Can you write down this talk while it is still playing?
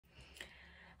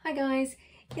Hi guys,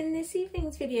 in this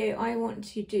evening's video I want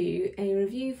to do a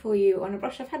review for you on a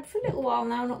brush I've had for a little while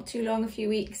now, not too long, a few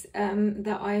weeks,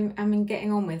 that I'm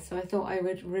getting on with, so I thought I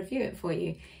would review it for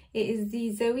you. It is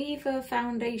the Zoeva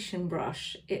Foundation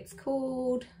Brush. It's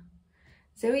called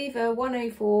Zoeva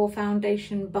 104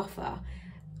 Foundation Buffer.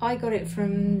 I got it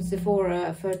from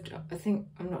Sephora for, I think,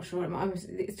 I'm not sure,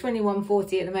 it's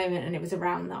 $21.40 at the moment, and it was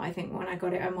around that. I think when I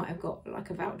got it I might have got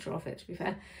like a voucher off it, to be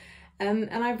fair.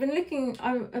 And I've been looking,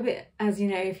 I'm a bit, as you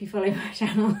know, if you follow my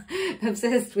channel,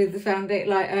 obsessed with the foundation,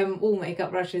 like all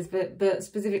makeup brushes, but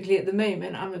specifically at the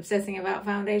moment I'm obsessing about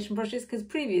foundation brushes, because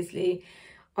previously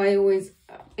I always,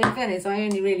 in fairness, I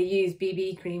only really use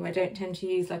BB cream. I don't tend to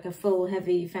use like a full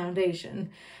heavy foundation,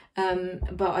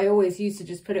 but I always used to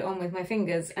just put it on with my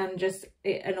fingers, and just,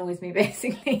 it annoys me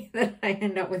basically that I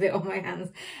end up with it on my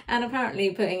hands. And apparently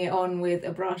putting it on with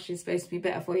a brush is supposed to be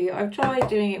better for you. I've tried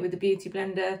doing it with the beauty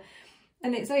blender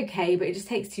and it's okay, but it just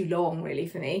takes too long really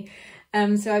for me.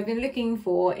 So I've been looking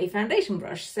for a foundation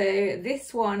brush. So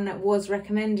this one was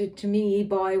recommended to me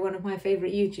by one of my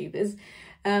favourite YouTubers.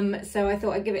 So I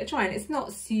thought I'd give it a try, and it's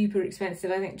not super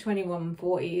expensive. I think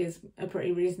 $21.40 is a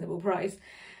pretty reasonable price.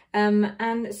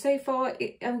 And so far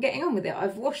I'm getting on with it.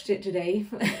 I've washed it today,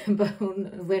 but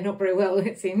we're not very well,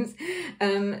 it seems.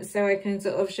 So I can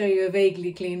sort of show you a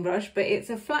vaguely clean brush, but it's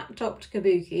a flat topped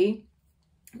kabuki.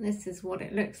 This is what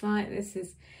it looks like.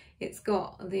 It's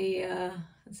got the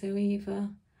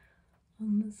Zoeva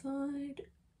on the side,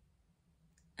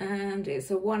 and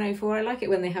it's a 104. I like it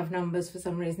when they have numbers for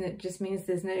some reason. It just means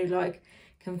there's no like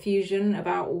confusion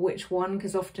about which one,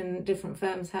 because often different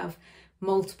firms have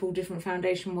multiple different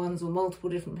foundation ones or multiple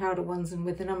different powder ones, and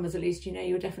with the numbers at least you know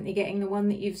you're definitely getting the one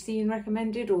that you've seen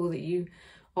recommended or that you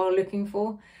are looking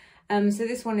for. So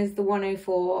this one is the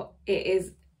 104. It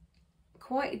is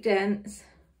quite dense,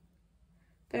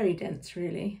 very dense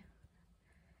really,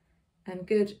 and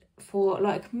good for,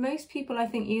 like, most people I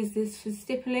think use this for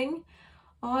stippling.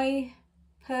 I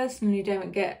personally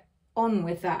don't get on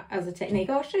with that as a technique.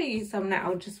 I'll show you some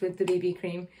now just with the BB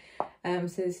cream.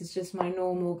 So this is just my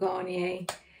normal Garnier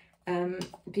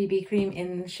BB cream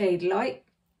in shade light.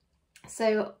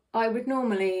 So I would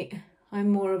normally, I'm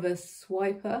more of a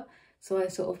swiper, so I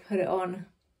sort of put it on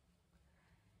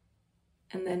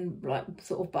and then like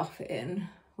sort of buff it in,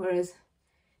 whereas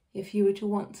if you were to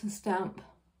want to stamp,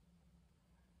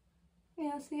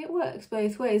 yeah, see, it works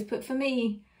both ways. But for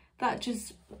me, that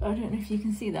just, I don't know if you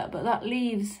can see that, but that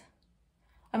leaves,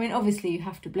 I mean, obviously you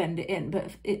have to blend it in,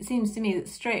 but it seems to me that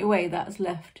straight away that's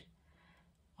left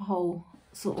a whole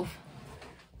sort of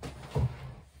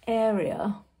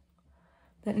area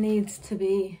that needs to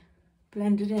be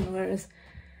blended in, whereas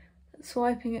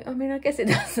swiping it, I mean, I guess it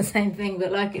does the same thing,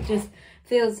 but like, it just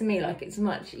feels to me like it's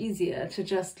much easier to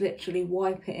just literally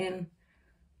wipe it in.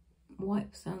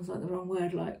 Wipe sounds like the wrong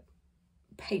word, like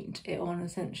paint it on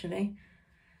essentially,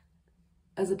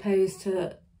 as opposed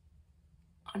to,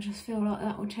 I just feel like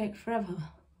that would take forever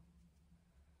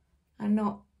and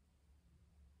not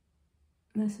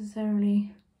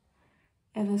necessarily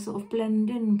ever sort of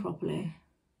blend in properly.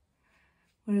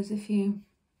 Whereas if you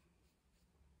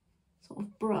sort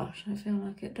of brush, I feel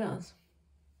like it does.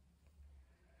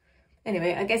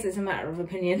 Anyway, I guess it's a matter of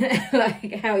opinion,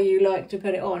 like how you like to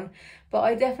put it on. But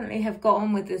I definitely have got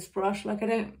on with this brush. Like,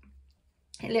 it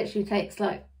literally takes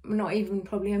like not even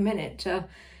probably a minute to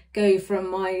go from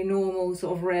my normal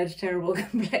sort of red, terrible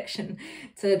complexion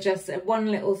to just one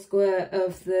little squirt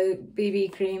of the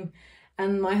BB cream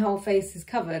and my whole face is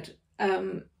covered.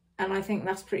 And I think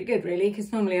that's pretty good really,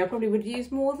 because normally I probably would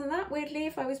use more than that, weirdly,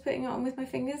 if I was putting it on with my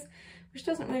fingers, which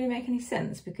doesn't really make any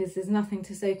sense because there's nothing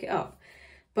to soak it up.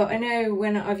 But I know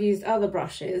when I've used other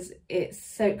brushes, it's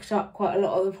soaked up quite a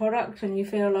lot of the product and you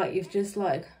feel like you've just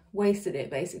like wasted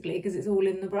it basically, because it's all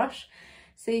in the brush.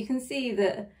 So you can see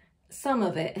that some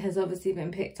of it has obviously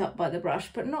been picked up by the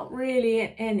brush, but not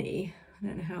really any. I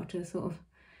don't know how to sort of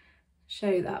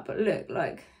show that, but look,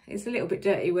 like it's a little bit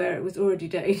dirty where it was already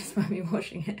dirty just by me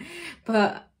washing it.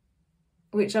 But,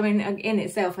 which I mean, in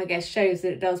itself, I guess shows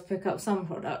that it does pick up some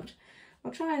product.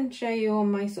 I'll try and show you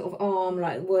on my sort of arm,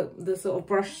 like the sort of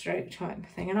brush stroke type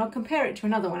thing, and I'll compare it to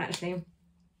another one actually.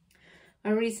 I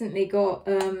recently got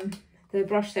the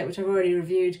brush set, which I've already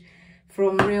reviewed,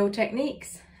 from Real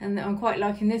Techniques, and I'm quite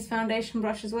liking this foundation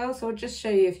brush as well. So I'll just show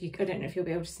you, if you, I don't know if you'll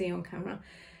be able to see on camera,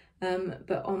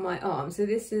 but on my arm. So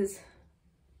this is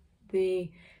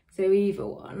the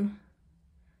Zoeva one.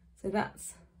 So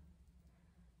that's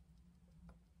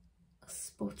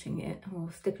spotting it,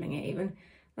 or stippling it even.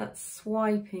 That's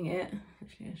swiping it.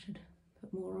 Actually, I should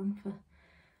put more on for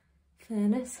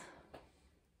fairness.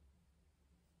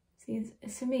 See,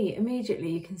 for me,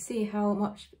 immediately you can see how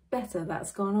much better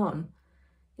that's gone on.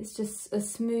 It's just a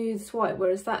smooth swipe,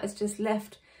 whereas that is just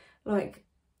left like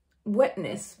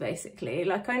wetness, basically.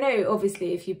 Like, I know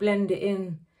obviously if you blend it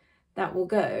in, that will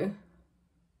go.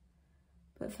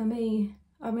 But for me,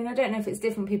 I mean, I don't know if it's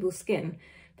different people's skin,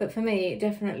 but for me,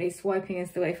 definitely swiping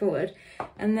is the way forward.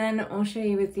 And then I'll show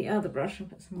you with the other brush. I'll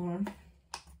put some more on.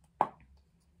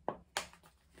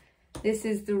 This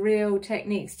is the Real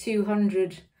Techniques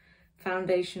 200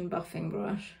 Foundation Buffing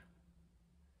Brush.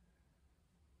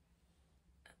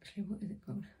 Actually, what is it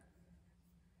called?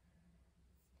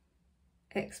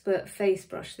 Expert Face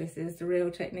Brush. This is the Real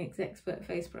Techniques Expert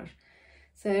Face Brush.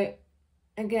 So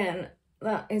again,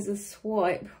 that is a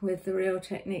swipe with the Real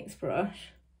Techniques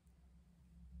brush,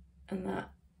 and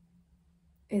that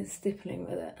is stippling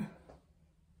with it.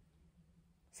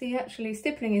 See, actually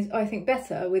stippling is, I think,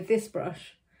 better with this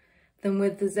brush than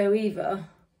with the Zoeva,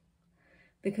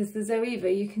 because the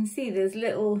Zoeva, you can see there's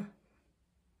little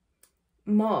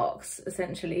marks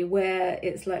essentially where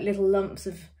it's like little lumps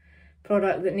of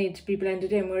product that need to be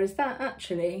blended in, whereas that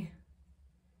actually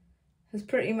has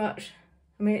pretty much,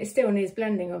 I mean, it still needs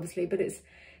blending obviously, but it's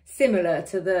similar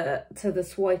to the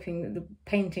swiping, the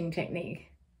painting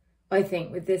technique, I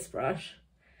think, with this brush.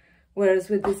 Whereas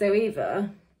with the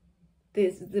Zoeva,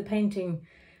 the painting,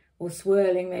 or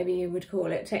swirling maybe you would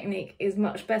call it, technique is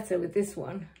much better with this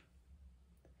one.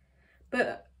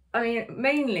 But I mean,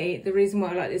 mainly the reason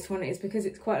why I like this one is because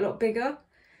it's quite a lot bigger,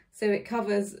 so it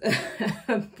covers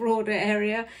a broader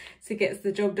area, so it gets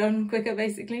the job done quicker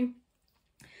basically.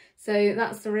 So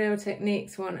that's the Real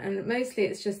Techniques one, and mostly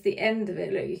it's just the end of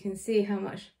it. Look, you can see how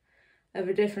much of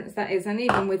a difference that is, and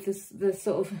even with the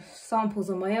sort of samples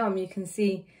on my arm, you can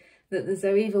see that the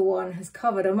Zoeva one has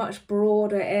covered a much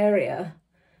broader area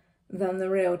than the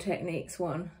Real Techniques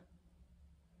one.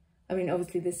 I mean,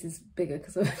 obviously this is bigger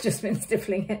because I've just been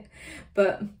stippling it,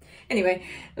 but anyway,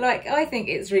 like, I think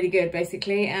it's really good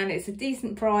basically, and it's a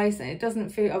decent price, and it doesn't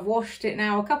feel, I've washed it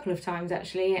now a couple of times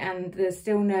actually, and there's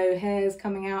still no hairs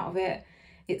coming out of it.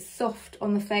 It's soft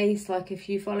on the face. Like, if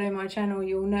you follow my channel,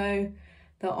 you'll know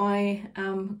that I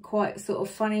am quite sort of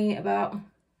funny about,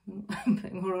 I'm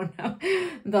putting more on now,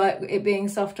 like it being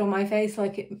soft on my face.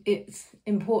 Like, it's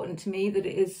important to me that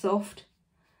it is soft,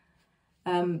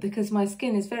 because my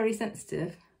skin is very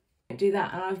sensitive. I do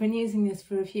that, and I've been using this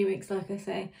for a few weeks, like I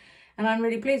say, and I'm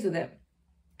really pleased with it.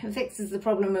 It fixes the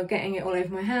problem of getting it all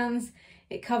over my hands.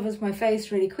 It covers my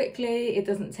face really quickly. It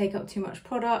doesn't take up too much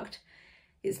product.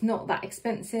 It's not that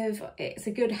expensive. It's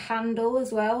a good handle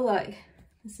as well. Like,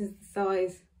 this is the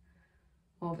size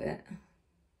of it.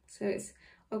 So it's,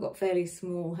 I've got fairly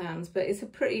small hands, but it's a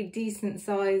pretty decent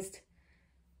sized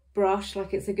brush.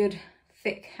 Like, it's a good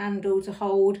thick handle to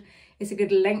hold. It's a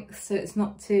good length, so it's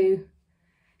not too,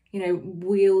 you know,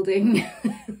 wielding.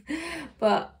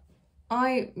 But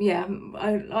I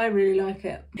really like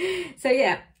it. So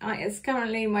yeah, it's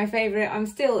currently my favourite. I'm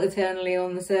still eternally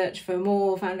on the search for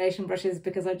more foundation brushes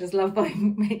because I just love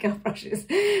buying makeup brushes.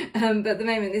 But at the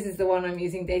moment, this is the one I'm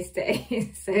using day to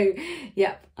day. So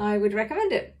yeah, I would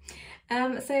recommend it.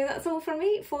 So that's all from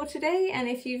me for today, and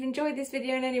if you've enjoyed this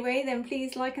video in any way, then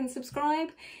please like and subscribe.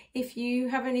 If you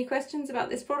have any questions about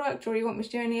this product, or you want me to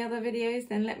do any other videos,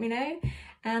 then let me know,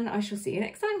 and I shall see you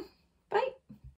next time. Bye!